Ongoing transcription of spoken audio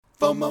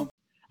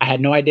I had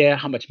no idea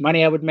how much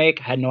money I would make.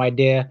 I had no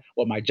idea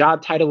what my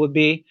job title would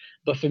be.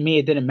 But for me,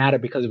 it didn't matter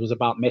because it was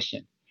about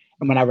mission.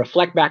 And when I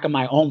reflect back on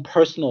my own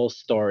personal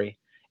story,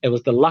 it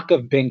was the luck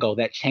of bingo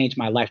that changed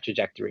my life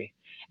trajectory.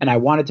 And I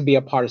wanted to be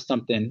a part of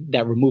something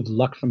that removed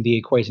luck from the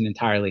equation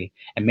entirely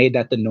and made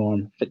that the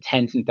norm for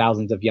tens and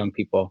thousands of young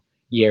people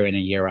year in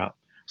and year out.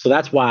 So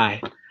that's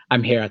why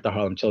I'm here at the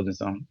Harlem Children's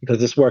Zone, because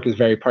this work is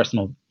very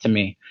personal to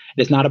me.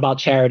 It is not about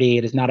charity.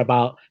 It is not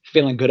about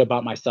feeling good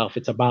about myself.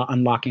 It's about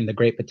unlocking the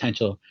great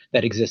potential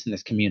that exists in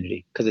this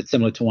community, because it's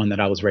similar to one that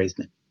I was raised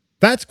in.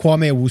 That's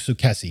Kwame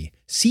Owusu-Kessie,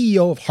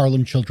 CEO of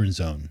Harlem Children's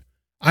Zone.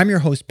 I'm your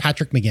host,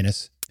 Patrick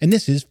McGinnis, and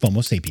this is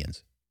FOMO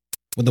Sapiens.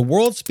 When the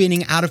world's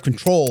spinning out of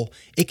control,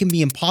 it can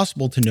be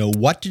impossible to know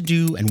what to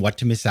do and what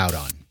to miss out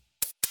on.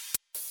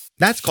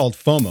 That's called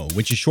FOMO,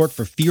 which is short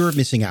for fear of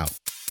missing out.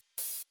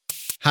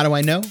 How do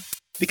I know?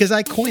 Because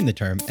I coined the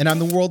term, and I'm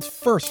the world's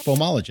first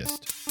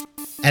FOMologist.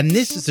 And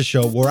this is the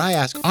show where I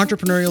ask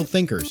entrepreneurial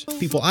thinkers,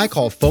 people I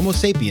call FOMO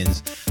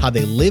sapiens, how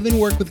they live and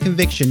work with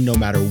conviction no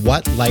matter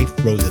what life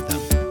throws at them.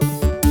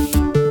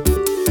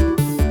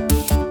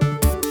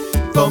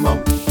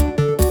 FOMO.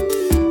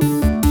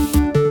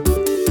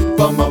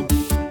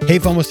 FOMO. Hey,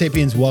 FOMO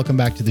sapiens, welcome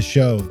back to the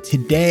show.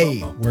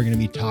 Today, we're going to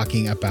be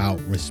talking about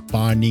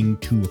responding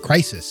to a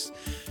crisis.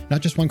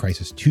 Not just one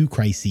crisis, two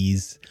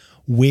crises,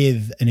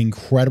 with an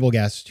incredible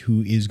guest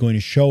who is going to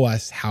show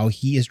us how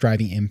he is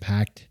driving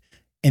impact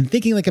and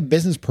thinking like a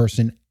business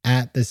person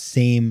at the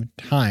same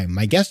time.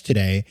 My guest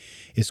today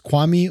is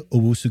Kwame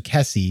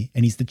Owusu-Kessie,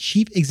 and he's the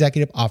Chief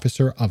Executive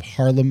Officer of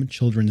Harlem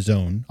Children's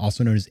Zone,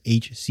 also known as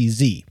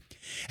HCZ.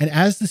 And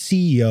as the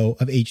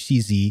CEO of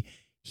HCZ,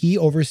 he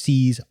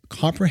oversees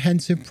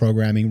comprehensive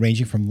programming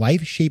ranging from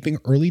life-shaping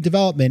early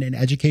development and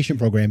education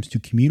programs to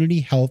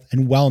community health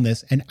and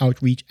wellness and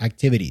outreach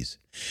activities.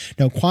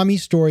 Now,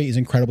 Kwame's story is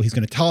incredible. He's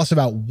going to tell us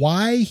about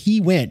why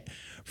he went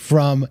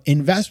from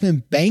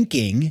investment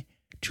banking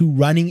to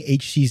running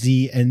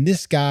HCZ. And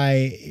this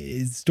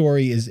guy's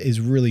story is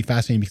really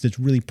fascinating because it's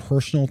really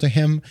personal to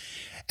him.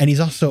 And he's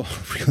also a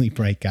really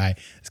bright guy.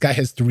 This guy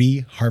has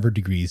 3 Harvard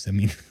degrees. I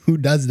mean, who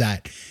does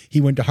that?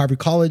 He went to Harvard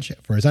College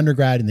for his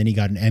undergrad, and then he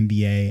got an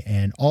MBA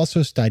and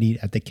also studied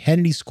at the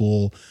Kennedy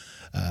School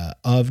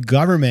of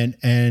Government.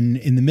 And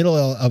in the middle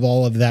of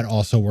all of that,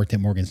 also worked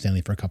at Morgan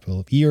Stanley for a couple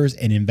of years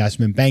in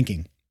investment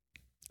banking.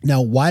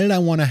 Now, why did I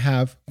want to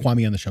have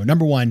Kwame on the show?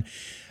 Number one,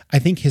 I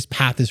think his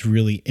path is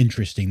really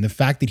interesting. The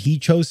fact that he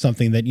chose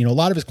something that, a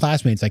lot of his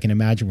classmates, I can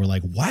imagine, were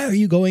like, why are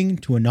you going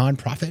to a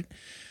nonprofit?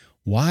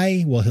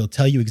 Why? Well, he'll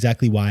tell you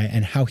exactly why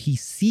and how he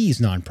sees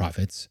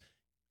nonprofits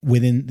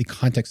within the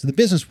context of the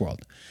business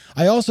world.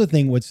 I also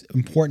think what's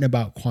important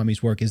about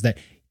Kwame's work is that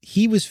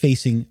he was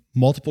facing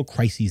multiple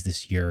crises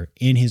this year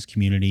in his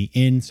community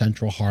in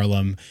central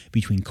Harlem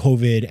between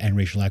COVID and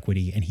racial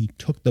equity. And he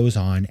took those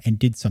on and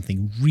did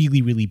something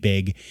really, really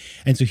big.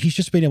 And so he's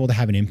just been able to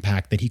have an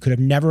impact that he could have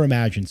never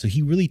imagined. So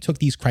he really took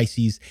these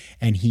crises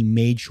and he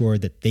made sure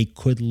that they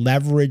could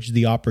leverage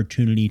the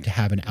opportunity to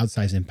have an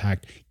outsized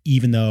impact,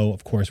 even though,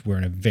 of course, we're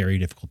in a very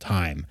difficult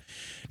time.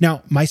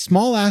 Now, my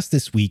small ask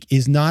this week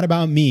is not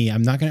about me.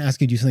 I'm not going to ask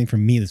you to do something for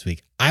me this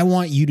week. I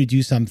want you to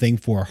do something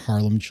for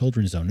Harlem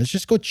Children's Zone. Let's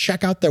just go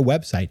check out their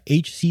website,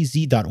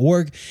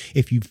 hcz.org.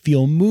 If you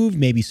feel moved,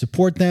 maybe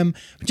support them.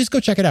 But just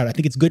go check it out. I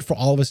think it's good for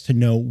all of us to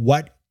know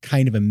what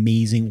kind of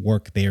amazing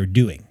work they are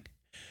doing.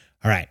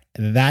 All right,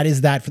 that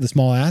is that for the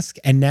small ask.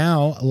 And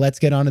now let's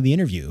get on to the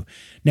interview.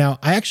 Now,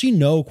 I actually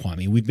know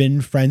Kwame. We've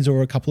been friends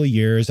over a couple of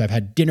years. I've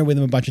had dinner with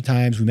him a bunch of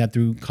times. We met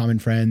through common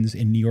friends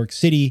in New York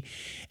City.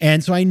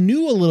 And so I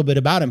knew a little bit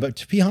about him. But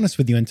to be honest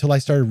with you, until I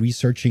started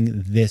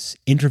researching this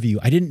interview,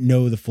 I didn't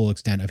know the full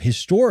extent of his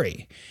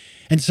story.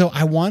 And so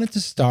I wanted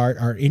to start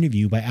our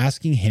interview by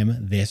asking him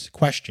this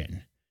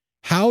question.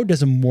 How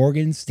does a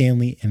Morgan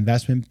Stanley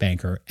investment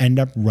banker end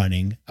up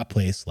running a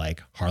place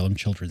like Harlem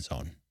Children's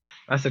Zone?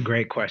 That's a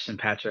great question,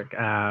 Patrick.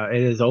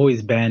 It has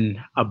always been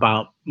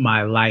about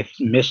my life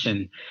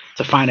mission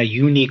to find a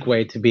unique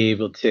way to be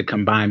able to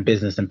combine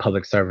business and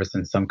public service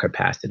in some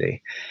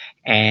capacity.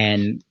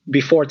 And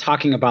before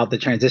talking about the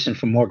transition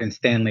from Morgan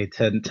Stanley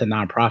to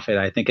nonprofit,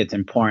 I think it's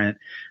important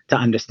to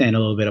understand a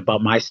little bit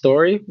about my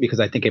story, because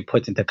I think it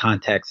puts into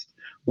context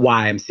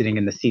why I'm sitting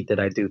in the seat that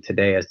I do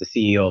today as the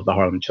CEO of the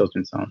Harlem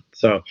Children's Zone.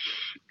 So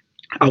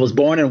I was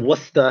born in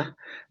Worcester,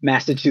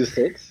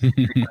 Massachusetts.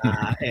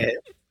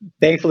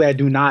 Thankfully, I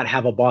do not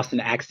have a Boston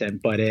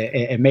accent, but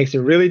it makes it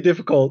really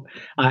difficult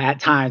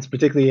at times,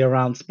 particularly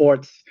around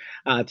sports,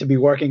 to be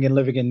working and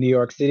living in New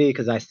York City,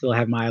 because I still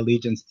have my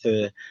allegiance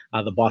to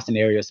the Boston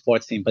area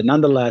sports team. But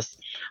nonetheless,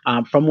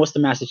 from Worcester,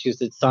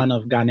 Massachusetts, son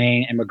of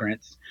Ghanaian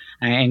immigrants,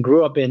 and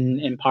grew up in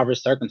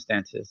impoverished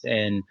circumstances.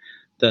 And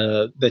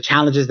the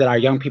challenges that our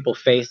young people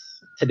face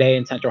today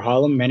in Central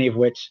Harlem, many of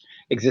which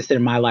existed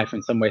in my life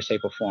in some way,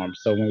 shape, or form.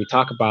 So when we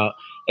talk about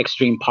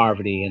extreme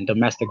poverty and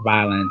domestic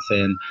violence,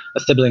 and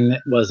a sibling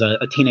that was a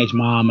teenage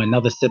mom,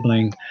 another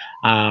sibling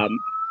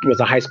was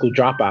a high school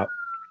dropout,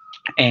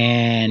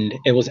 and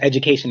it was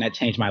education that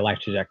changed my life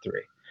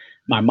trajectory.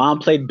 My mom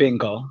played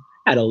bingo,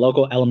 at a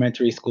local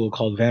elementary school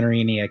called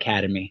Venerini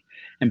Academy.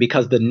 And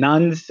because the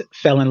nuns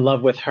fell in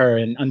love with her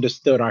and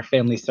understood our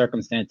family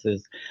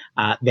circumstances,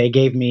 they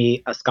gave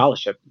me a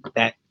scholarship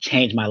that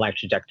changed my life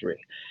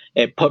trajectory.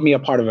 It put me a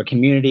part of a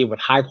community with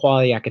high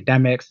quality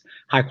academics,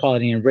 high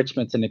quality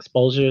enrichments and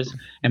exposures,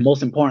 and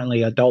most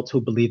importantly, adults who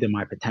believed in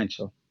my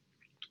potential.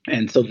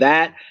 And so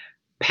that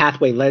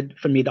pathway led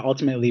for me to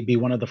ultimately be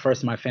one of the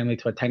first in my family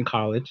to attend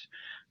college.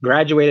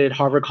 Graduated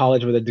Harvard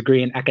College with a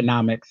degree in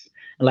economics.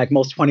 And like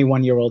most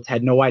 21-year-olds,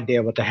 had no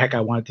idea what the heck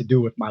I wanted to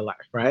do with my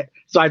life, right?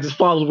 So I just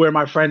followed where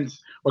my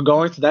friends were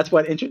going. So that's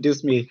what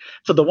introduced me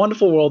to the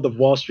wonderful world of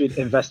Wall Street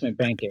investment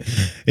banking.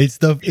 It's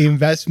the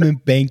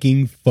investment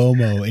banking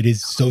FOMO. It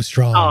is so Oh,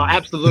 strong.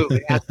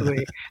 absolutely,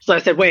 absolutely. So I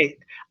said, wait,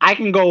 I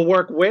can go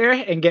work where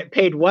and get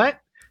paid what?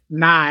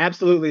 Nah,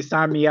 absolutely,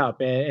 sign me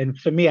up. And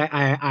for me,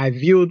 I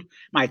viewed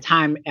my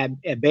time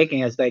at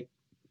banking as like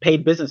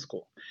paid business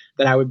school.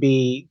 That I would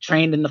be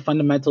trained in the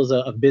fundamentals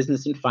of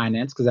business and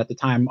finance, because at the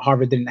time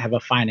Harvard didn't have a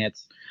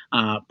finance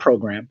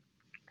program,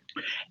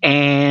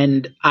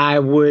 and I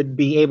would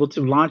be able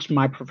to launch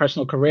my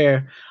professional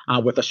career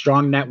with a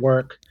strong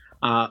network,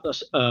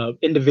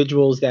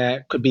 individuals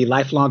that could be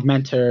lifelong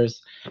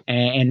mentors,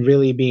 and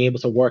really be able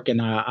to work in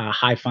a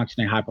high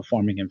functioning, high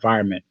performing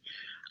environment.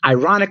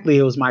 Ironically,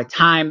 it was my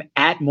time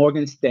at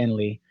Morgan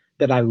Stanley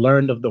that I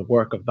learned of the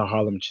work of the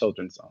Harlem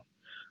Children's Zone.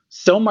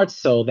 So much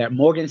so that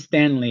Morgan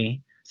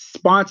Stanley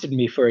sponsored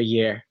me for a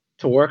year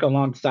to work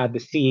alongside the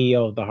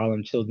CEO of the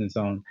Harlem Children's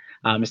Zone,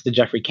 Mr.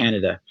 Jeffrey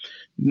Canada.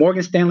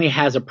 Morgan Stanley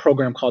has a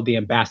program called the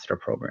Ambassador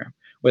Program,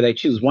 where they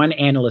choose one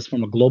analyst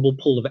from a global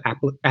pool of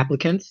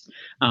applicants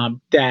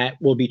that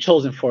will be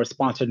chosen for a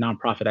sponsored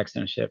nonprofit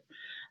externship.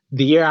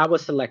 The year I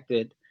was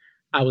selected,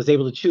 I was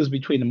able to choose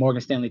between the Morgan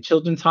Stanley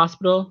Children's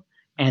Hospital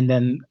and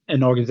then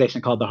an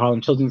organization called the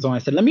Harlem Children's Zone. I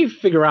said, let me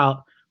figure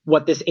out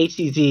what this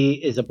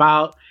HCZ is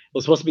about. It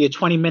was supposed to be a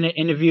 20-minute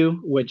interview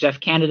with Jeff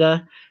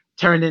Canada,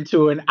 turned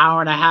into an hour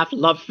and a half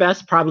love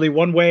fest, probably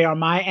one way on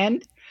my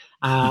end.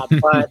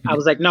 But I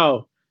was like,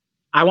 no,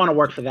 I want to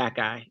work for that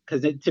guy,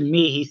 because to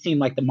me, he seemed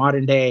like the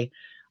modern day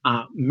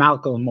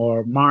Malcolm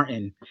or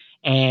Martin,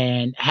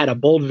 and had a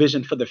bold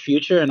vision for the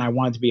future. And I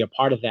wanted to be a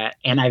part of that.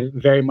 And I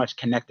very much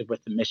connected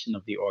with the mission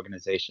of the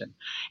organization.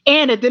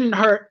 And it didn't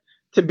hurt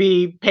to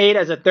be paid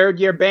as a third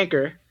year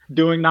banker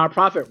doing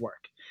nonprofit work.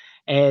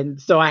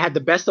 And so I had the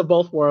best of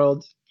both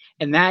worlds.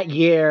 And that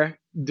year,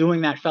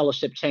 doing that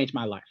fellowship changed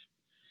my life.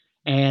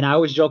 And I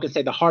always joke and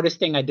say the hardest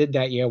thing I did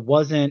that year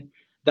wasn't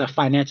the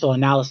financial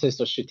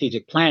analysis or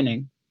strategic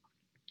planning,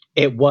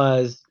 it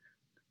was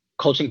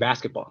coaching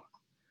basketball,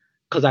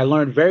 because I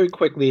learned very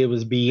quickly it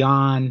was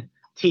beyond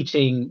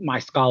teaching my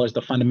scholars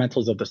the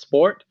fundamentals of the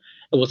sport.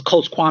 It was,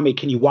 Coach Kwame,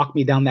 can you walk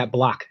me down that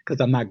block? Because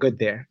I'm not good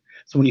there.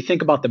 So when you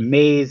think about the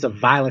maze of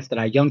violence that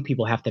our young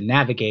people have to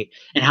navigate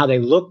and how they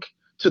look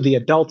to the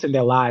adults in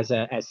their lives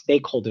as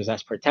stakeholders,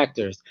 as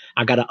protectors,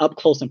 I got an up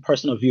close and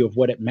personal view of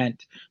what it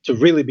meant to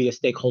really be a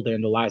stakeholder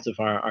in the lives of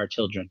our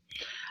children.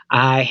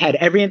 I had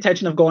every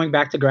intention of going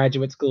back to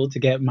graduate school to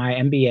get my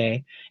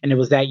MBA. And it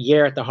was that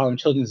year at the Harlem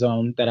Children's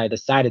Zone that I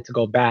decided to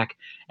go back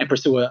and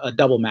pursue a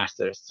double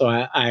master's. So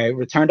I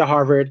returned to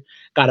Harvard,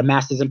 got a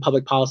master's in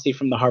public policy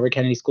from the Harvard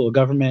Kennedy School of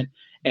Government,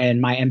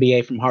 and my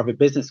MBA from Harvard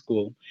Business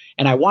School.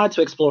 And I wanted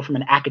to explore from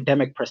an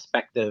academic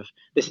perspective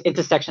this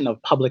intersection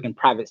of public and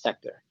private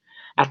sector.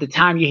 At the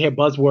time, you hear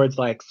buzzwords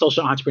like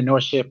social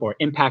entrepreneurship or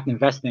impact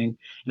investing,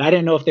 and I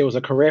didn't know if there was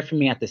a career for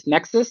me at this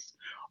nexus,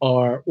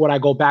 or would I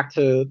go back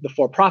to the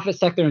for-profit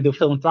sector and do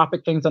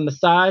philanthropic things on the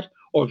side,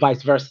 or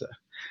vice versa?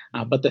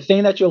 But the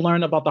thing that you'll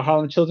learn about the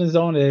Harlem Children's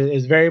Zone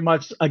is very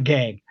much a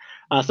gang.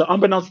 So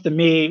unbeknownst to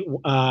me,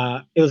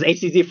 it was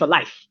HCZ for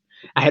life.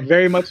 I had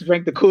very much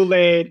drank the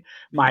Kool-Aid.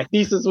 My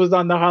thesis was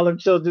on the Harlem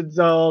Children's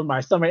Zone. My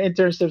summer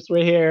internships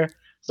were here.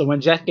 So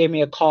when Jeff gave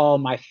me a call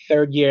my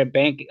third year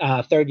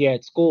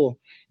at school,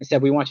 and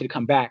said, we want you to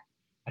come back,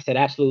 I said,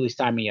 absolutely,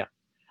 sign me up.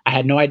 I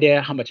had no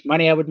idea how much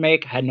money I would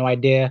make. I had no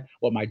idea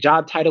what my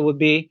job title would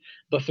be.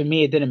 But for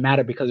me, it didn't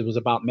matter because it was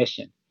about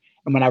mission.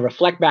 And when I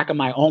reflect back on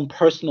my own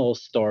personal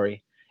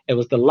story, it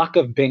was the luck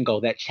of bingo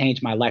that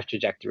changed my life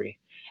trajectory.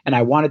 And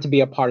I wanted to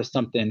be a part of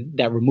something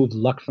that removed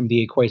luck from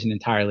the equation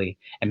entirely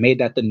and made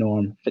that the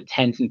norm for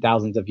tens and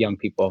thousands of young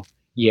people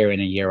year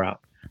in and year out.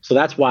 So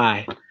that's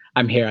why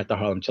I'm here at the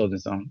Harlem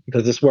Children's Zone,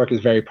 because this work is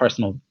very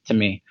personal to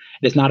me.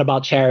 It is not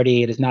about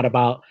charity. It is not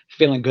about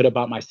feeling good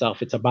about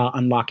myself. It's about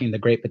unlocking the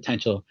great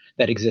potential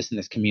that exists in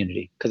this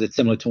community, because it's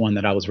similar to one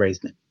that I was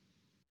raised in.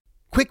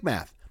 Quick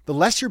math. The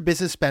less your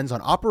business spends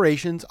on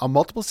operations, on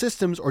multiple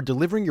systems, or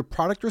delivering your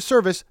product or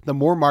service, the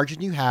more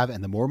margin you have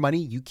and the more money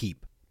you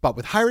keep. But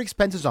with higher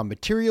expenses on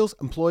materials,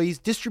 employees,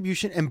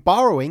 distribution, and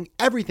borrowing,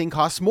 everything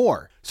costs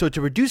more. So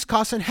to reduce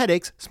costs and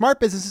headaches, smart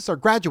businesses are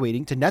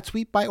graduating to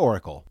NetSuite by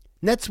Oracle.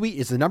 NetSuite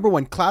is the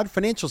 #1 cloud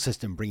financial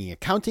system, bringing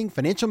accounting,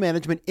 financial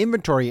management,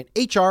 inventory, and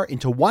HR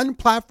into one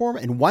platform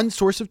and one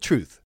source of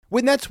truth.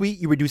 With NetSuite,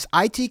 you reduce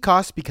IT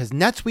costs because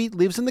NetSuite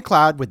lives in the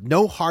cloud with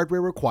no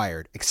hardware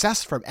required,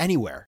 accessed from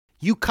anywhere.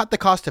 You cut the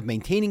cost of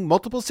maintaining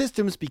multiple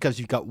systems because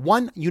you've got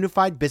one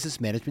unified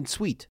business management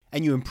suite.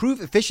 And you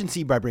improve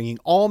efficiency by bringing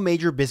all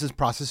major business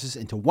processes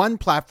into one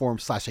platform,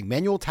 slashing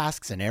manual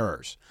tasks and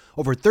errors.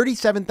 Over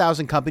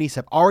 37,000 companies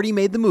have already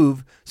made the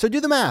move, so do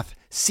the math.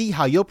 See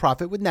how you'll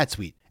profit with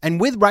NetSuite. And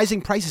with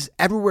rising prices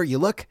everywhere you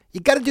look,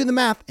 you gotta do the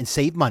math and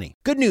save money.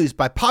 Good news,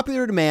 by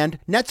popular demand,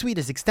 NetSuite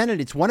has extended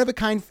its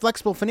one-of-a-kind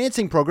flexible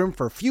financing program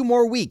for a few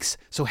more weeks.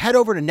 So head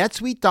over to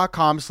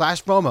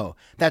netsuite.com/FOMO.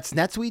 That's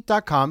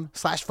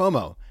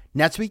netsuite.com/FOMO.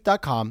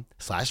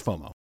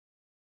 netsuite.com/FOMO.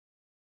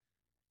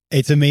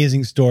 It's an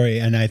amazing story,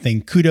 and I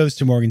think kudos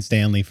to Morgan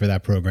Stanley for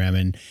that program.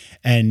 And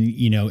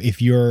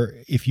if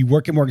you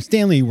work at Morgan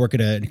Stanley, you work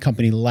at a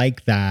company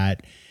like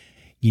that,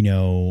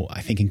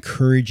 I think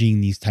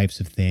encouraging these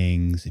types of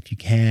things, if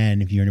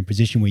you're in a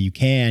position where you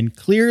can,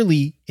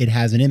 clearly it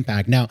has an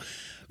impact. Now,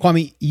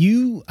 Kwame,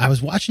 I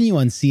was watching you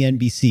on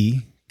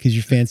CNBC because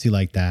you're fancy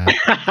like that.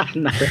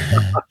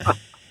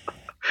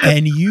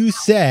 And you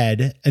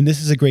said, and this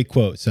is a great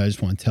quote, so I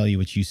just want to tell you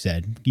what you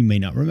said. You may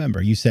not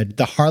remember. You said,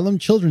 "The Harlem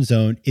Children's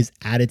Zone is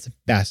at its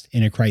best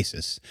in a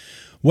crisis."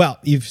 Well,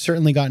 you've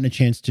certainly gotten a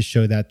chance to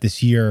show that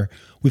this year.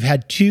 We've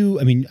had two,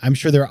 I'm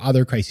sure there are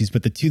other crises,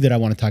 but the two that I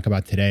want to talk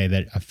about today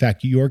that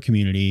affect your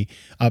community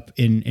up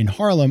in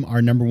Harlem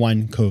are, number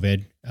one,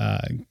 COVID.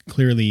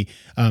 Clearly,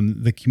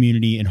 the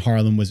community in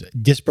Harlem was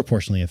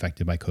disproportionately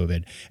affected by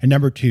COVID. And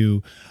number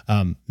two,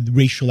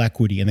 racial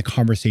equity and the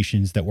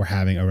conversations that we're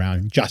having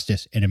around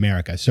justice in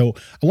America. So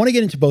I want to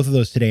get into both of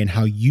those today and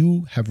how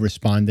you have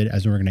responded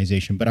as an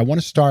organization. But I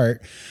want to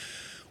start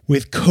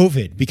with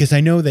COVID, because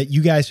I know that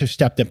you guys have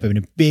stepped up in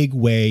a big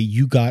way.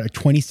 You got a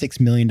 $26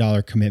 million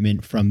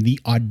commitment from the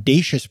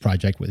Audacious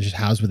Project, which is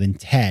housed within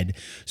TED.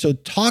 So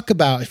talk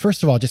about,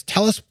 first of all, just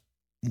tell us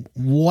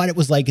what it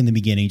was like in the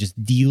beginning,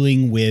 just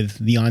dealing with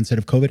the onset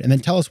of COVID, and then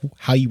tell us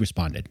how you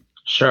responded.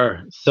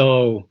 Sure.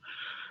 So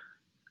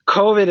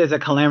COVID is a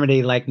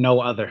calamity like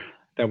no other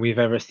that we've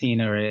ever seen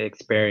or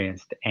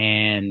experienced.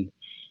 And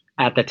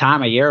at the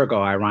time, a year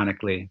ago,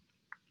 ironically,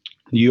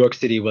 New York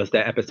City was the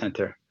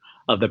epicenter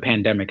of the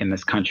pandemic in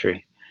this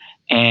country.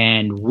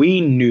 And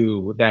we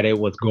knew that it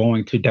was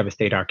going to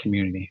devastate our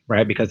community,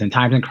 right? Because in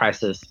times of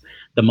crisis,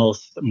 the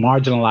most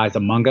marginalized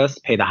among us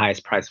pay the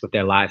highest price with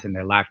their lives and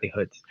their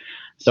livelihoods.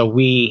 So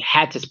we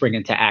had to spring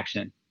into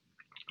action.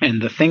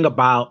 And the thing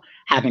about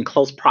having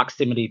close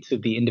proximity to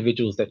the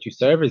individuals that you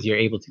serve is you're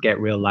able to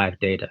get real live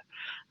data.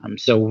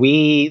 So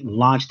we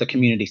launched a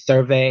community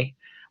survey.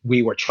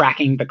 We were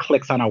tracking the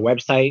clicks on our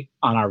website,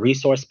 on our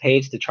resource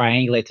page to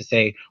triangulate to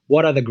say,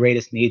 what are the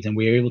greatest needs? And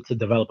we were able to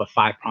develop a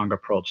 5-pronged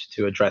approach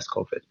to address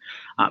COVID.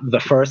 The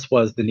first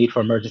was the need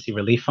for emergency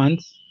relief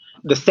funds.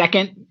 The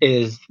second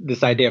is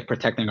this idea of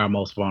protecting our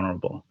most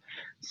vulnerable.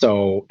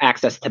 So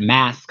access to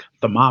masks,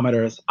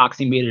 thermometers,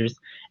 oximeters,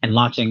 and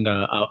launching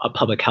a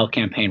public health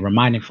campaign,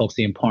 reminding folks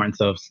the importance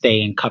of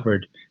staying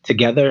covered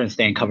together and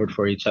staying covered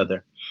for each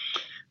other.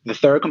 The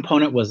third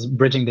component was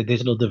bridging the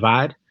digital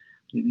divide,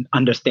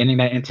 understanding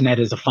that internet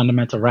is a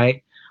fundamental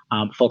right.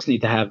 Folks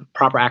need to have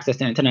proper access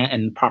to internet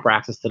and proper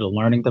access to the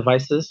learning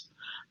devices.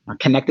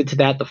 Connected to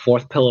that, the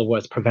fourth pillar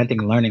was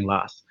preventing learning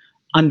loss.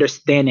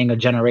 Understanding a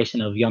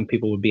generation of young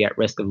people would be at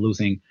risk of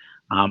losing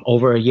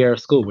over a year of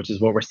school, which is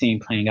what we're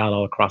seeing playing out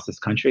all across this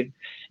country.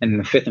 And then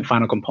the fifth and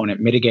final component,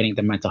 mitigating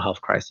the mental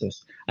health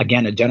crisis.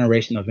 Again, a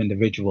generation of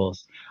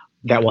individuals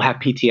that will have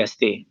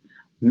PTSD,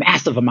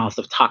 massive amounts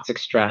of toxic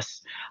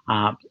stress,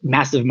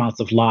 massive amounts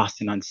of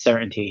loss and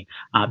uncertainty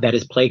that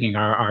is plaguing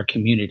our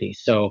community.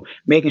 So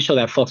making sure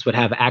that folks would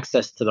have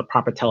access to the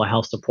proper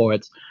telehealth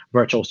supports,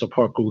 virtual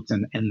support groups,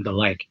 and the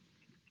like.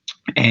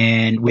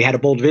 And we had a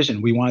bold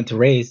vision. We wanted to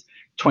raise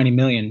 $20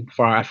 million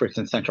for our efforts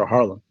in Central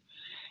Harlem.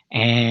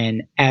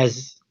 And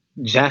as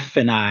Jeff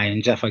and I,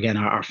 and Jeff, again,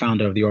 our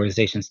founder of the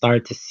organization,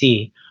 started to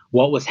see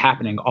what was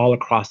happening all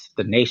across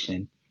the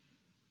nation,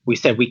 we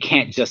said we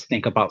can't just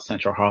think about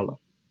Central Harlem.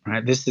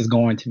 Right? This is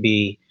going to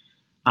be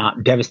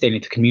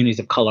devastating to communities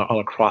of color all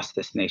across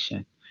this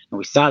nation. And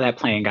we saw that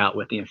playing out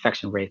with the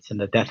infection rates and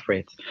the death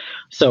rates.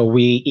 So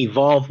we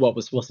evolved what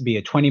was supposed to be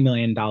a $20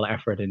 million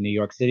effort in New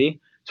York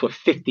City to a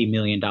 $50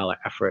 million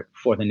effort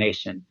for the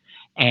nation.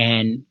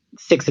 And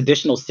 6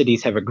 additional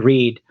cities have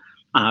agreed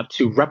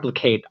to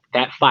replicate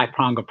that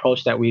 5-pronged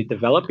approach that we've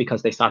developed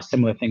because they saw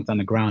similar things on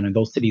the ground. And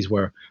those cities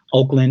were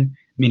Oakland,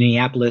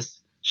 Minneapolis,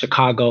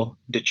 Chicago,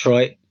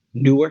 Detroit,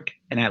 Newark,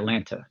 and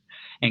Atlanta.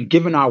 And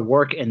given our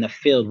work in the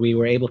field, we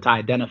were able to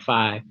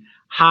identify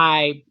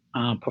high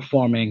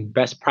performing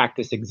best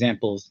practice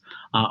examples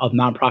of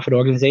nonprofit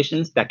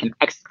organizations that can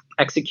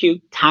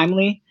execute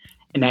timely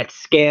and at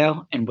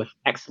scale and with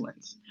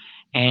excellence.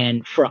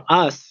 And for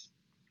us,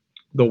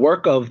 the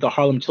work of the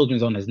Harlem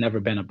Children's Zone has never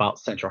been about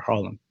Central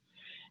Harlem.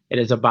 It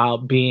is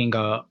about being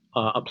a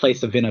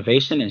place of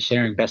innovation and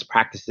sharing best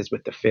practices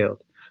with the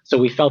field. So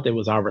we felt it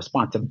was our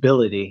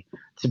responsibility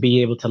to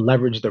be able to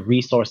leverage the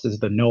resources,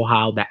 the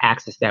know-how, the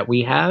access that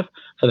we have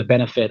for the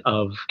benefit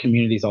of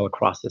communities all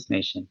across this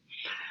nation.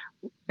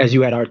 As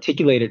you had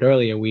articulated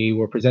earlier, we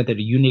were presented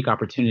a unique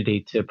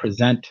opportunity to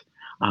present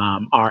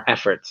our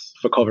efforts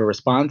for COVID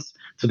response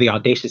to the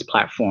Audacious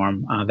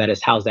platform that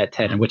is housed at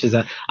TED, and which is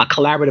a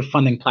collaborative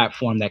funding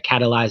platform that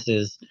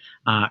catalyzes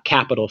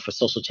capital for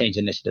social change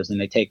initiatives. And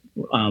they take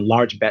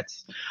large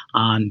bets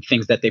on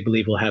things that they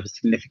believe will have a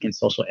significant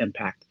social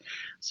impact.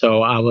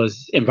 So I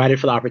was invited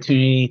for the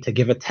opportunity to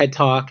give a TED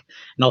talk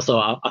and also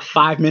a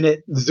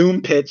 5-minute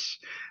Zoom pitch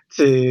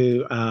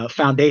to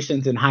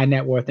foundations and high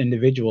net worth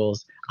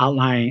individuals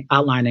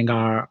outlining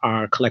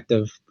our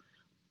collective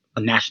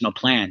national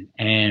plan.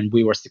 And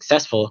we were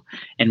successful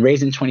in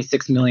raising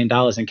 $26 million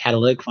in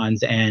catalytic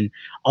funds and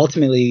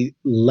ultimately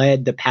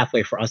led the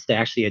pathway for us to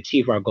actually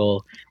achieve our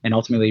goal and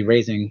ultimately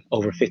raising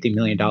over $50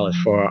 million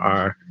for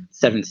our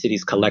 7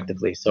 cities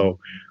collectively. So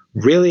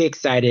really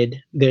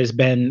excited. There's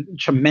been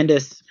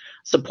tremendous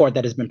support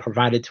that has been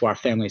provided to our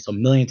family. So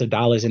millions of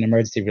dollars in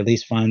emergency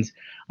release funds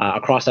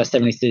across our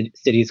 70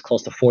 cities,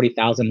 close to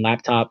 40,000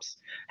 laptops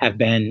have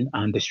been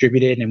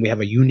distributed. And we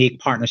have a unique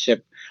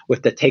partnership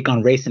with the Take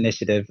on Race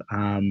initiative,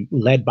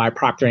 led by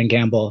Procter and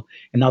Gamble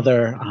and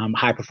other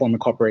high-performing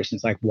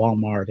corporations like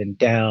Walmart and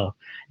Dell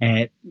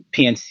and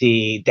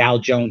PNC, Dow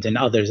Jones, and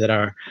others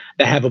that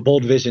have a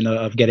bold vision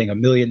of getting 1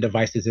 million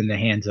devices in the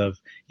hands of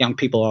young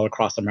people all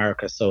across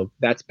America. So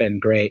that's been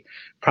great.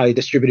 Probably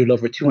distributed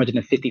over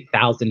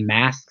 250,000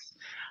 masks.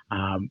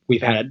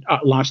 We've had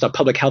launched a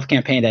public health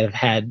campaign that have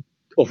had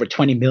over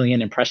 20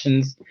 million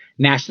impressions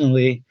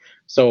nationally.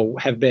 So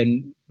have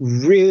been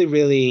really,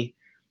 really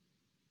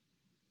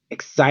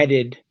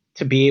excited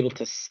to be able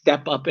to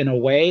step up in a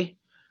way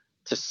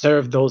to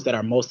serve those that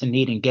are most in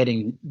need and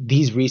getting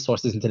these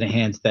resources into the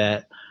hands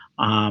that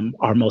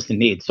are most in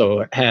need.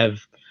 So have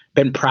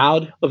been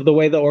proud of the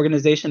way the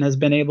organization has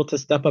been able to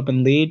step up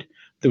and lead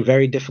through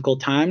very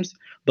difficult times,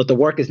 but the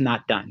work is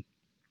not done.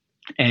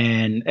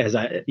 And as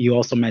you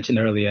also mentioned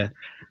earlier,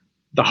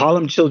 the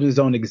Harlem Children's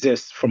Zone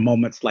exists for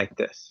moments like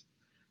this.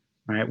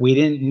 Right? We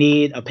didn't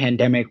need a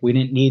pandemic. We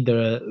didn't need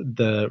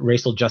the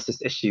racial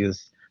justice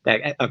issues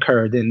that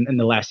occurred in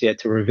the last year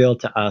to reveal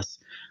to us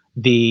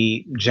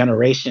the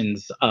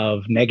generations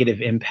of negative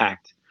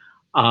impact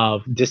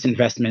of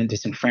disinvestment,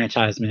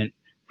 disenfranchisement,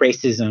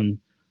 racism,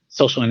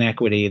 social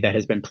inequity that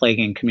has been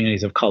plaguing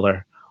communities of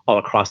color all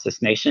across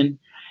this nation.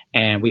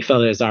 And we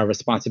felt it is our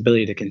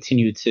responsibility to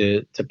continue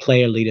to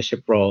play a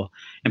leadership role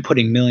in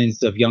putting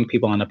millions of young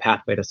people on a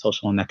pathway to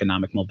social and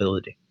economic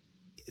mobility.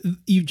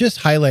 You just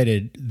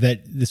highlighted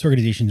that this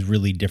organization is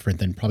really different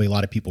than probably a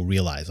lot of people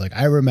realize. Like,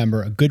 I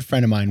remember a good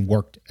friend of mine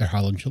worked at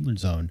Harlem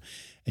Children's Zone,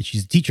 and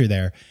she's a teacher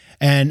there.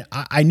 And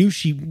I knew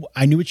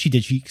what she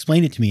did. She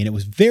explained it to me, and it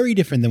was very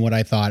different than what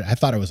I thought. I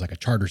thought it was like a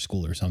charter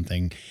school or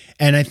something.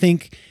 And I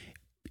think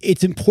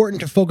it's important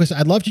to focus.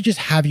 I'd love to just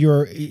have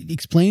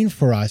explain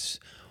for us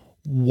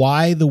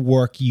why the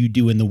work you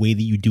do and the way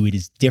that you do it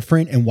is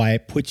different, and why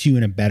it puts you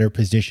in a better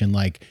position,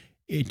 like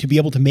to be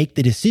able to make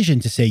the decision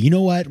to say, you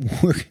know what,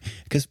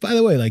 because by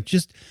the way, like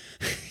just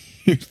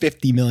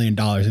 $50 million.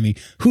 I mean,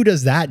 who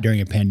does that during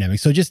a pandemic?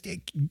 So just,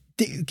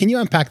 can you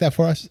unpack that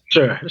for us?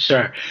 Sure.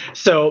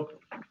 So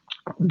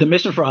the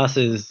mission for us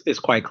is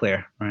quite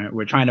clear, right?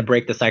 We're trying to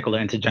break the cycle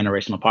of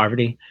intergenerational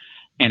poverty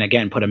and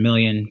again, put 1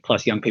 million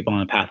plus young people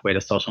on a pathway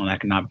to social and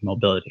economic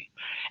mobility.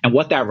 And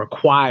what that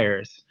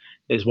requires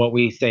is what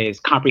we say is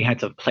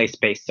comprehensive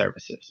place-based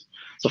services.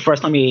 So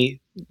first, let me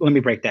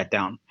break that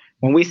down.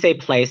 When we say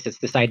place, it's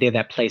this idea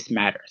that place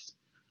matters,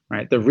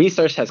 right? The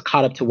research has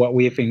caught up to what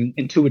we've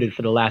intuited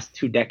for the last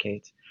 2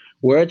 decades.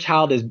 Where a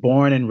child is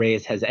born and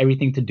raised has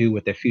everything to do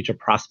with their future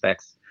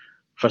prospects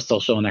for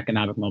social and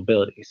economic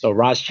mobility. So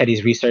Raj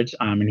Chetty's research,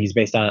 and he's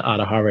based out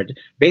of Harvard,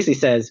 basically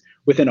says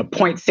within a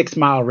 0.6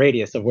 mile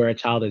radius of where a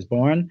child is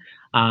born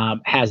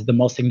has the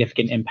most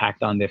significant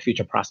impact on their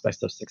future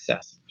prospects of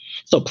success.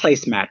 So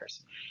place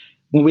matters.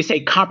 When we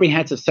say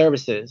comprehensive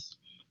services,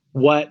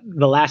 what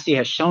the last year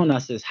has shown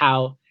us is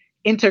how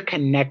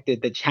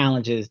interconnected the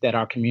challenges that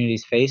our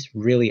communities face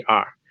really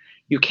are.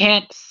 You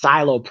can't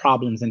silo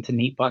problems into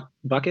neat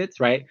buckets,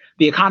 right?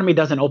 The economy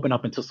doesn't open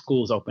up until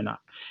schools open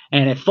up.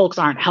 And if folks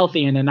aren't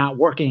healthy and they're not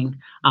working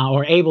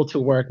or able to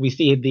work, we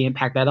see the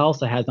impact that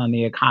also has on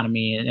the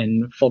economy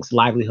and folks'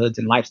 livelihoods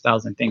and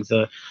lifestyles and things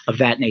of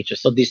that nature.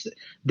 So this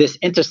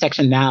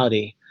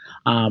intersectionality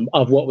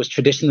of what was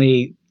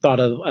traditionally thought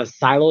of as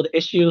siloed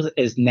issues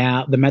is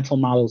now, the mental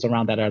models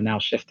around that are now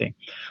shifting.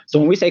 So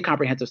when we say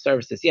comprehensive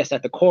services, yes,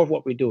 at the core of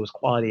what we do is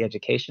quality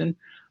education,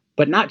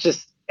 but not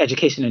just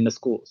education in the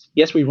schools.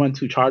 Yes, we run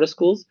 2 charter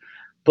schools,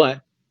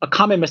 but a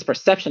common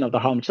misperception of the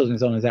Harlem Children's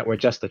Zone is that we're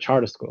just a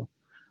charter school.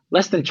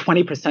 Less than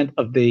 20%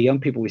 of the young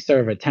people we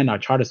serve attend our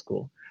charter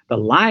school. The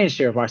lion's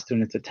share of our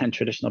students attend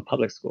traditional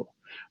public school.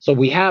 So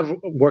we have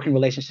working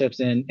relationships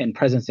and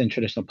presence in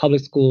traditional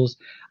public schools.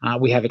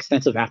 We have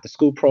extensive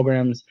after-school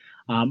programs,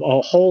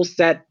 a whole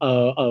set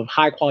of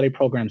high-quality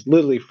programs,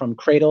 literally from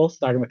cradle,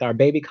 starting with our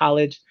baby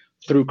college,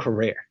 through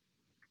career.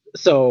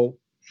 So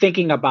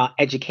thinking about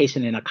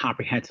education in a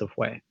comprehensive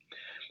way.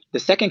 The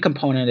second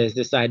component is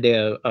this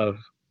idea of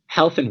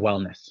health and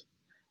wellness,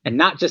 and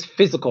not just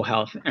physical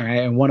health. Right?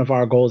 And one of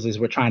our goals is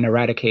we're trying to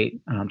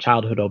eradicate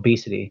childhood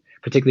obesity,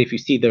 particularly if you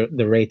see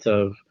the rates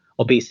of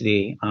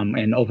obesity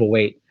and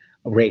overweight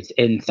rates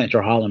in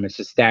Central Harlem is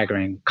just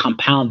staggering,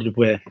 compounded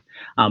with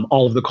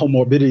all of the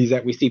comorbidities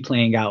that we see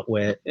playing out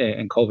with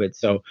in COVID.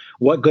 So,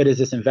 what good is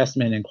this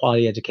investment in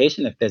quality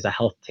education if there's a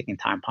health ticking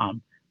time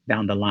bomb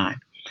down the line?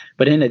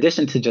 But in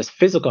addition to just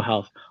physical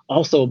health,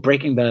 also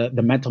breaking the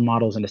mental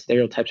models and the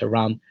stereotypes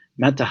around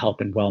mental health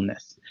and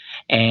wellness,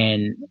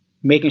 and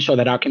making sure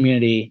that our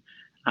community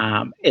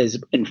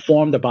is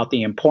informed about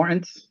the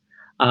importance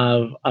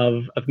of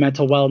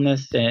mental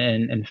wellness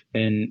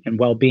and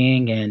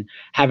well-being, and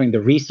having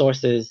the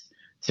resources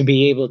to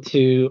be able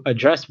to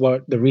address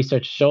what the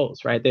research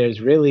shows, right? There's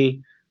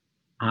really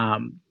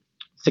um,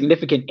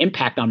 significant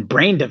impact on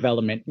brain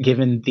development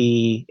given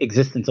the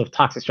existence of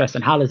toxic stress,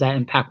 and how does that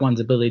impact one's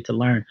ability to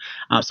learn.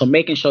 So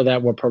making sure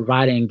that we're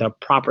providing the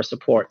proper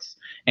supports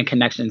and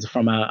connections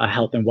from a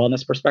health and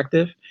wellness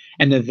perspective.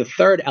 And then the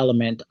third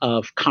element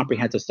of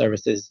comprehensive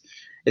services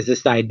is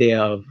this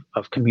idea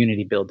of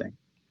community building.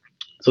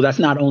 So that's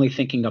not only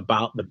thinking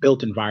about the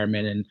built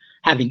environment and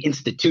having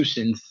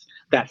institutions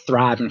that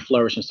thrive and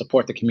flourish and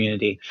support the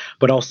community,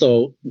 but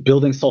also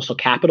building social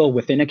capital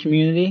within a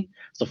community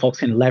so folks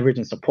can leverage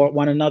and support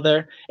one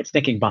another. It's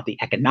thinking about the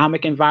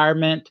economic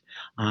environment,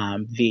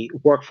 the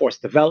workforce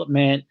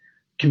development,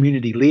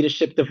 community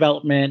leadership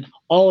development.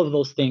 All of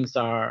those things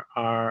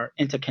are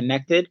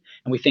interconnected,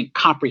 and we think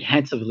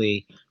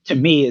comprehensively, to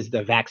me, is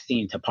the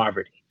vaccine to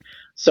poverty.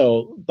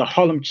 So the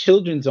Harlem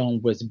Children's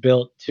Zone was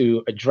built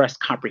to address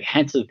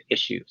comprehensive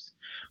issues.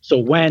 So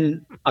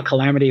when a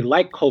calamity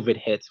like COVID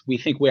hits, we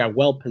think we are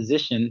well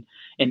positioned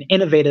and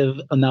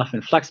innovative enough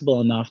and flexible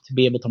enough to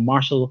be able to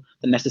marshal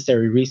the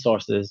necessary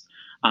resources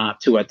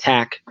to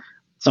attack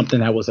something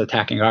that was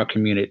attacking our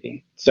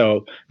community.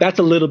 So that's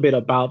a little bit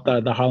about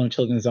the Harlem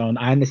Children's Zone.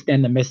 I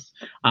understand the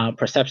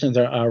misperceptions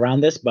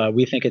around this, but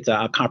we think it's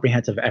a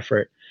comprehensive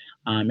effort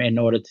in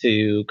order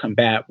to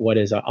combat what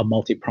is a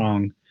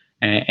multi-pronged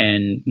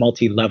and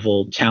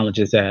multi-level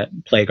challenges that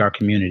plague our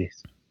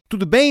communities.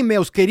 Tudo bem,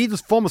 meus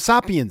queridos Homo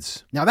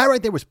sapiens? Now that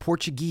right there was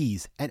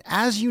Portuguese, and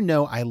as you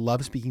know, I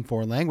love speaking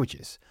foreign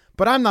languages.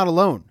 But I'm not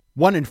alone.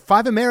 1 in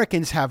 5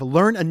 Americans have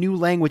learned a new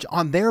language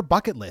on their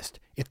bucket list.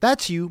 If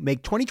that's you,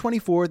 make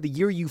 2024 the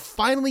year you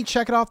finally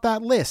check it off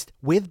that list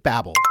with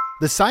Babbel,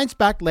 the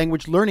science-backed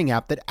language learning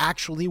app that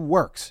actually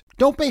works.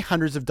 Don't pay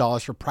hundreds of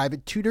dollars for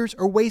private tutors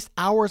or waste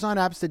hours on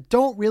apps that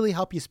don't really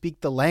help you speak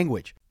the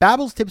language.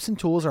 Babbel's tips and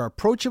tools are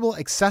approachable,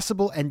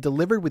 accessible, and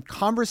delivered with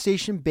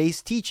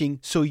conversation-based teaching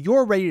so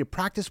you're ready to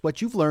practice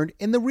what you've learned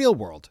in the real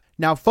world.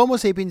 Now, FOMO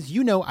Sapiens,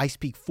 you know I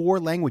speak 4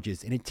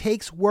 languages, and it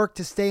takes work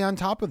to stay on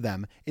top of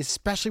them,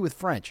 especially with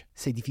French.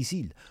 C'est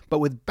difficile. But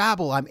with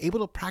Babbel, I'm able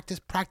to practice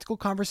practical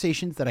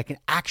conversations that I can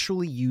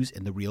actually use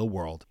in the real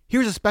world.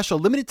 Here's a special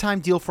limited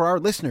time deal for our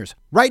listeners.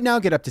 Right now,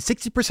 get up to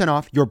 60%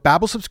 off your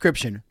Babbel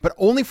subscription, but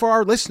only for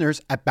our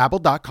listeners at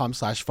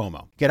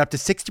babbel.com/FOMO. Get up to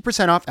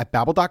 60% off at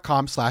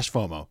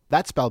babbel.com/FOMO.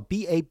 That's spelled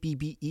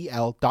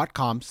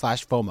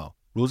BABBEL.com/FOMO.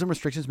 Rules and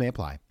restrictions may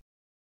apply.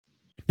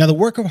 Now, the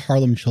work of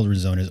Harlem Children's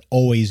Zone has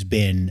always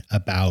been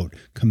about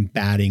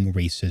combating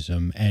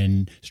racism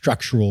and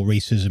structural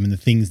racism and the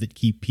things that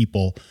keep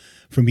people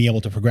from being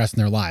able to progress in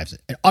their lives.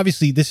 And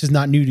obviously, this is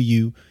not new to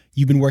you.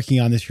 You've been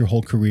working on this your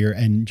whole career.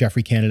 And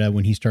Jeffrey Canada,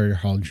 when he started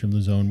Harlem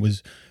Children's Zone,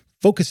 was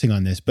focusing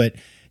on this. But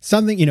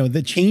something,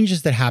 the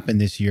changes that happened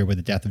this year with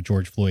the death of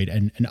George Floyd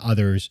and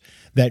others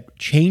that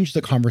changed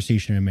the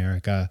conversation in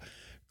America,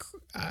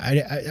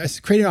 I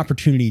created an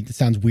opportunity. It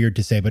sounds weird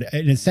to say, but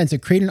in a sense,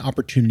 it created an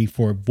opportunity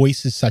for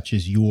voices such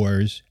as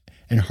yours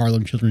and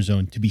Harlem Children's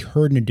Zone to be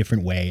heard in a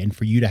different way and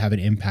for you to have an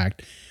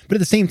impact. But at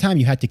the same time,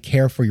 you had to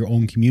care for your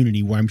own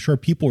community, where I'm sure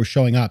people were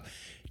showing up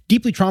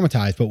deeply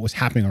traumatized by what was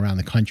happening around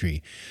the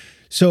country.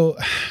 So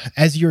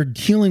as you're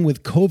dealing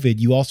with COVID,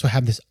 you also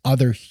have this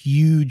other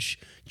huge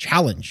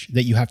challenge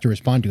that you have to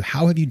respond to.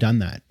 How have you done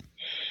that?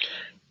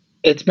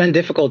 It's been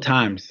difficult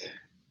times.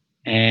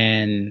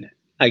 And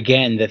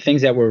again, the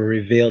things that were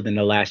revealed in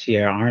the last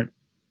year aren't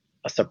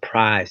a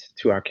surprise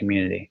to our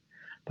community,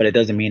 but it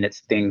doesn't mean it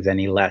stings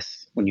any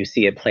less when you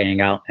see it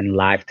playing out in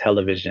live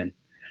television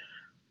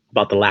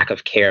about the lack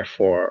of care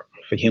for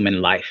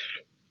human life.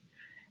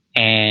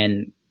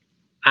 And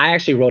I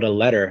actually wrote a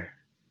letter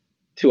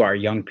to our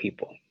young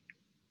people,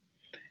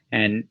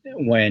 and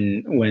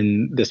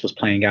when this was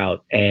playing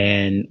out,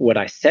 and what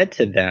I said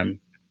to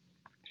them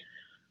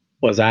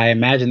was, I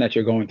imagine that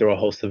you're going through a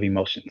host of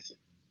emotions.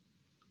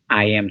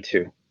 I am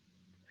too.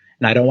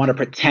 And I don't want to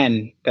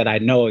pretend that I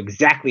know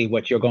exactly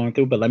what you're going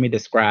through, but let me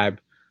describe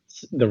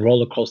the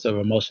roller coaster of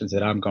emotions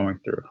that I'm going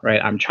through, right?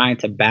 I'm trying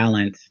to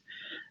balance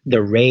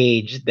the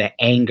rage, the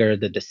anger,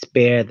 the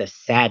despair, the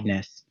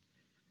sadness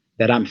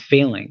that I'm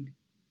feeling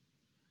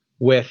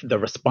with the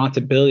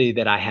responsibility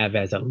that I have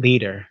as a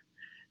leader,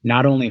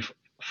 not only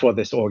for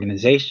this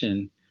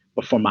organization,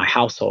 but for my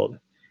household,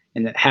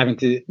 and having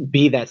to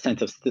be that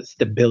sense of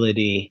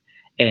stability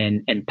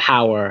and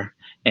power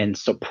and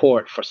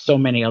support for so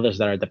many others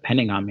that are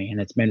depending on me.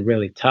 And it's been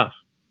really tough.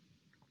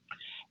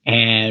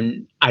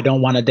 And I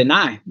don't want to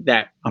deny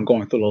that I'm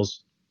going through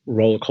those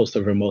roller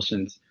coaster of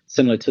emotions,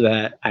 similar to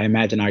that I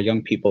imagine our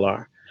young people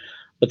are.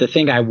 But the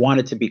thing I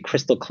wanted to be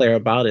crystal clear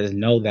about is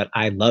know that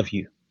I love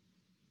you,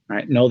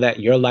 right? Know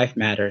that your life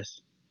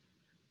matters.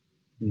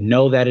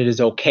 Know that it is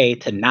okay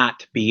to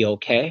not be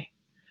okay,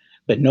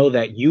 but know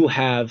that you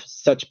have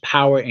such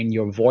power in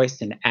your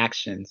voice and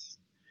actions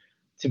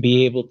to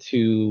be able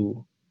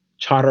to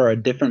charter a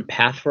different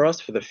path for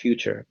us for the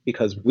future,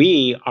 because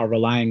we are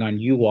relying on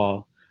you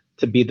all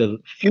to be the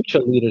future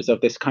leaders of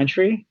this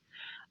country,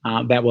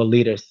 that will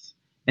lead us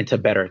into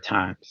better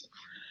times.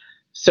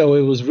 So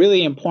it was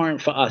really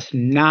important for us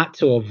not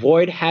to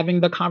avoid having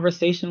the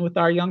conversation with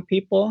our young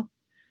people,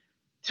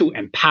 to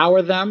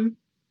empower them,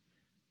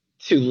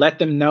 to let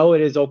them know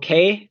it is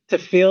okay to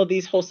feel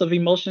these hosts of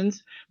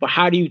emotions, but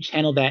how do you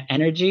channel that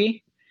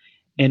energy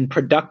in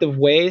productive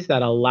ways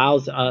that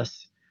allows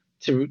us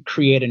to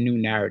create a new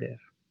narrative?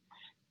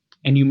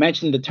 And you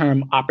mentioned the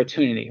term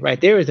opportunity,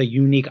 right? There is a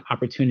unique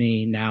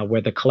opportunity now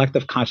where the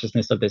collective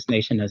consciousness of this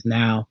nation has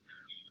now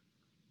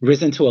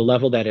risen to a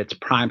level that it's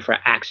primed for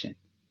action.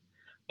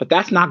 But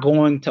that's not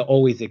going to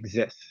always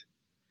exist.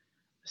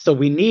 So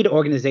we need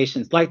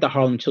organizations like the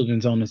Harlem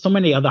Children's Zone and so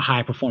many other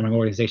high performing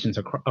organizations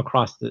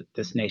across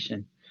this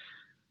nation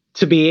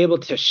to be able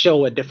to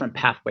show a different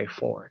pathway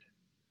forward.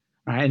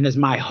 Right? And it's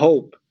my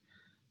hope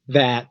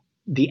that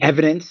the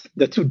evidence,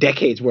 the 2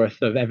 decades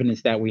worth of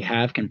evidence that we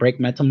have, can break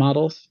mental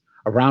models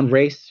around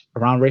race,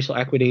 around racial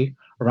equity,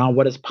 around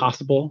what is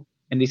possible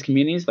in these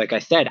communities. Like I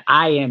said,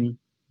 I am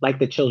like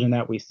the children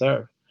that we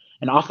serve.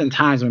 And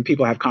oftentimes when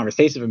people have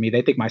conversations with me,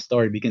 they think my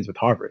story begins with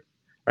Harvard,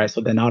 right?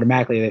 So then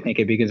automatically they think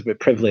it begins with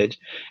privilege.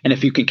 And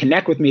if you can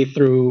connect with me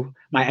through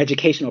my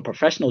educational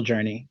professional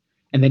journey,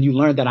 and then you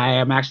learn that I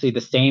am actually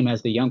the same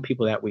as the young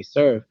people that we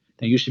serve,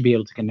 then you should be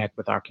able to connect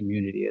with our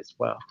community as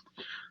well.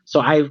 So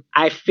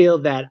I feel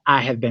that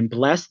I have been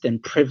blessed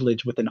and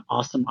privileged with an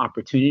awesome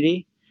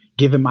opportunity,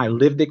 given my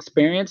lived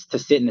experience, to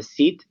sit in the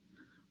seat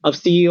of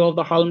CEO of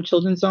the Harlem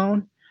Children's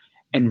Zone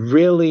and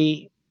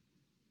really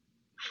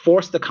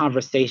force the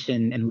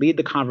conversation and lead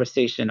the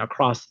conversation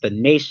across the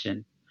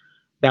nation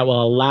that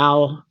will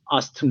allow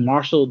us to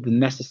marshal the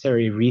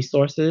necessary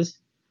resources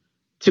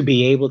to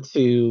be able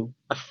to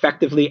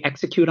effectively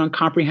execute on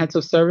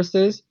comprehensive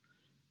services,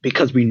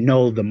 because we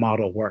know the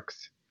model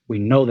works. We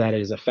know that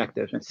it is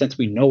effective. And since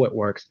we know it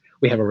works,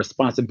 we have a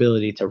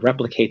responsibility to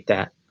replicate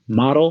that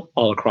model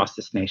all across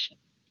this nation.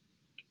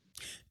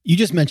 You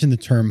just mentioned the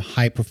term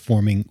high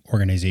performing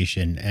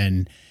organization,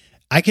 and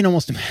I can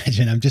almost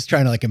imagine, I'm just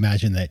trying to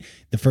imagine that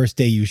the first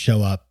day you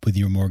show up with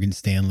your Morgan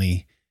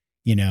Stanley,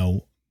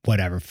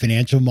 whatever,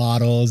 financial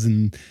models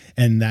and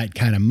that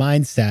kind of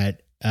mindset,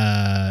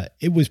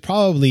 it was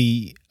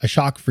probably a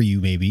shock for you,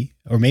 maybe,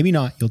 or maybe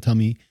not. You'll tell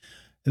me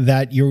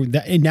that you're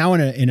now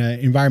in an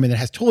environment that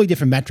has totally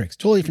different metrics,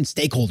 totally different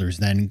stakeholders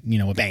than,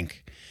 a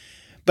bank.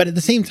 But at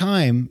the same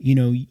time,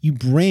 you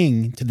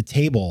bring to the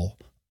table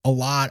a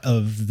lot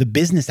of the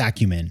business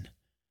acumen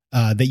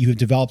that you have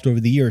developed over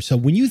the years. So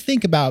when you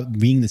think about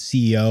being the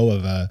CEO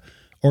of a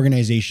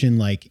organization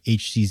like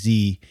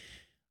HCZ,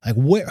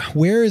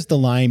 where is the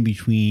line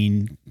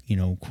between,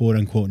 quote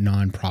unquote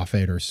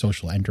nonprofit or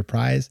social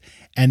enterprise,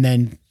 and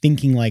then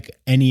thinking like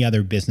any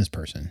other business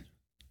person?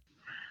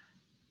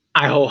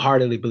 I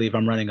wholeheartedly believe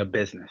I'm running a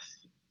business,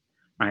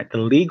 right? The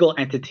legal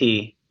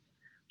entity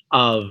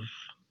of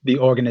the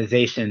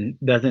organization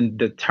doesn't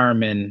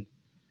determine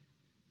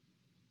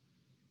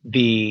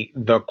the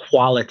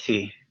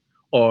quality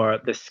or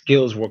the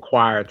skills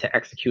required to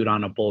execute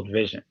on a bold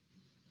vision.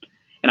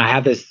 And I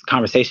have this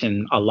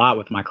conversation a lot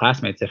with my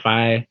classmates. If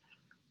I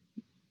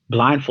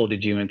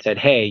blindfolded you and said,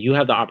 hey, you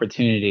have the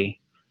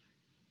opportunity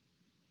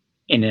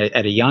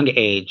at a young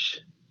age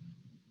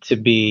to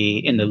be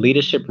in the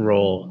leadership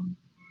role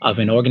of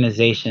an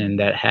organization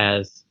that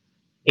has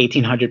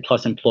 1,800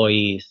 plus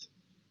employees,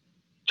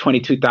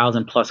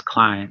 22,000 plus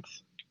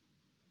clients,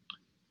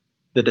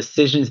 the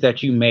decisions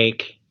that you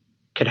make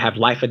could have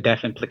life or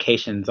death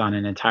implications on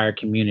an entire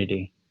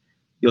community.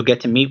 You'll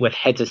get to meet with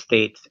heads of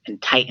states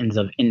and titans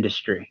of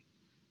industry,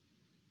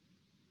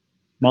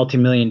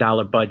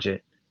 multi-million-dollar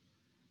budget,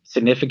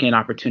 significant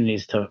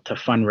opportunities to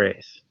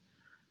fundraise,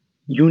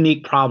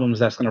 unique problems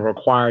that's going to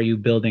require you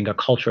building a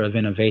culture of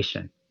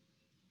innovation.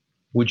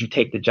 Would you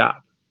take the job?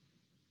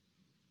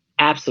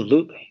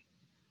 Absolutely.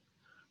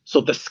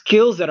 So the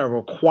skills that are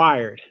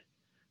required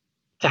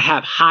to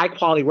have high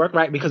quality work,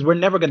 right? Because we're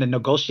never going to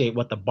negotiate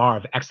what the bar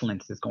of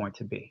excellence is going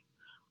to be,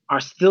 are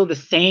still the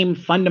same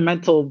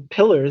fundamental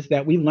pillars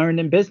that we learned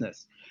in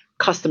business: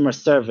 customer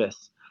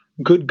service,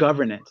 good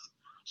governance,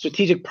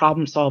 strategic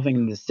problem solving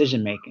and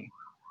decision making,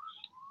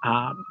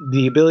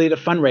 the ability to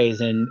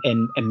fundraise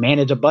and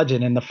manage a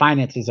budget and the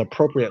finances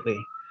appropriately,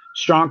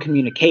 strong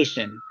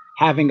communication,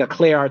 having a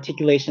clear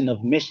articulation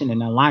of mission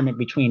and alignment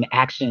between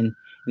action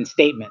and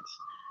statements,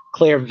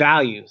 clear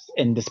values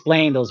and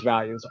displaying those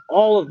values.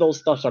 All of those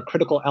stuffs are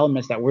critical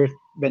elements that we've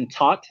been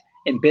taught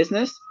in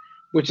business,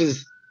 which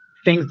is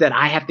things that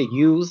I have to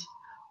use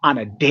on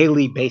a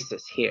daily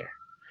basis here.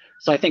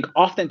 So I think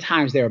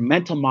oftentimes there are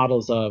mental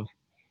models of,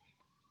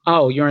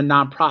 oh, you're a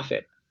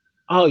nonprofit.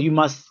 Oh, you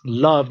must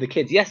love the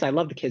kids. Yes, I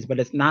love the kids, but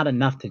it's not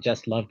enough to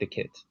just love the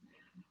kids.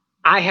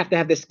 I have to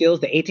have the skills.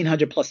 The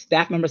 1,800 plus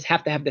staff members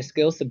have to have the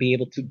skills to be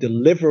able to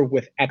deliver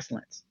with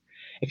excellence.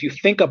 If you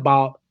think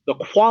about the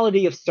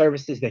quality of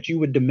services that you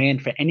would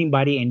demand for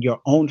anybody in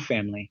your own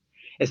family,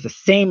 it's the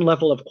same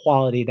level of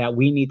quality that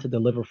we need to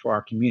deliver for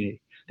our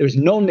community. There's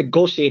no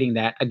negotiating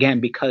that, again,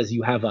 because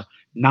you have a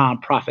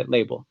nonprofit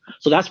label.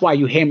 So that's why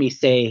you hear me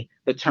say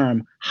the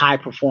term high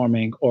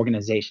performing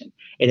organization.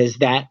 It is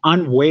that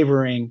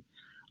unwavering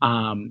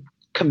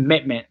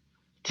commitment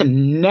to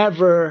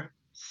never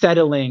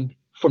settling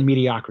for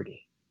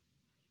mediocrity,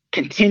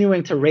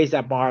 continuing to raise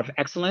that bar of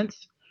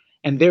excellence.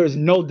 And there is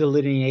no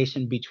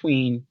delineation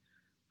between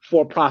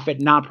for-profit,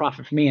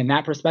 nonprofit for me in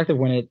that perspective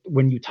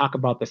when you talk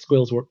about the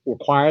skills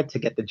required to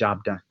get the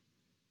job done.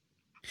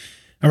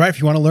 All right. If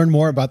you want to learn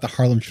more about the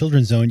Harlem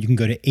Children's Zone, you can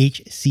go to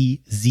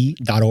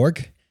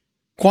hcz.org.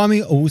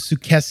 Kwame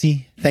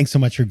Owusu-Kesi, thanks so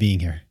much for being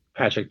here.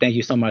 Patrick, thank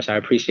you so much. I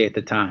appreciate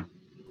the time.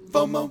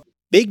 FOMO.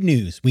 Big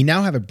news. We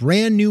now have a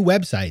brand new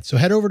website. So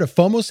head over to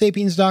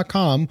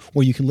FOMOSapiens.com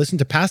where you can listen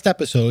to past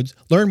episodes,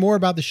 learn more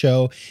about the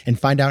show, and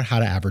find out how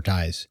to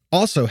advertise.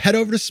 Also, head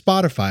over to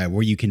Spotify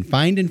where you can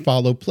find and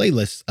follow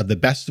playlists of the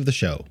best of the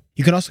show.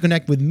 You can also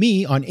connect with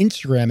me on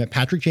Instagram at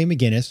Patrick J.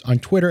 McGinnis, on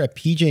Twitter at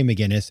PJ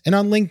McGinnis, and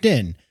on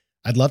LinkedIn.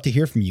 I'd love to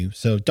hear from you,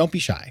 so don't be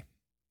shy.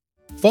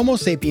 FOMO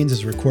Sapiens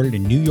is recorded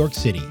in New York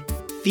City.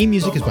 Theme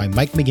music is by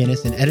Mike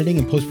McGinnis, and editing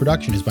and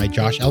post-production is by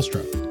Josh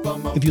Elstro.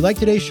 If you like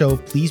today's show,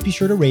 please be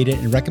sure to rate it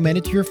and recommend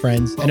it to your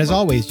friends. And as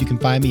always, you can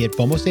find me at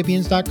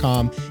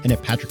FOMOSapiens.com and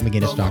at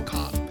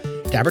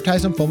PatrickMcGinnis.com. To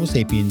advertise on FOMO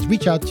Sapiens,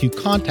 reach out to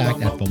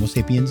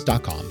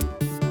contact@FOMOSapiens.com.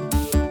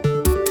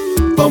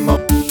 FOMO.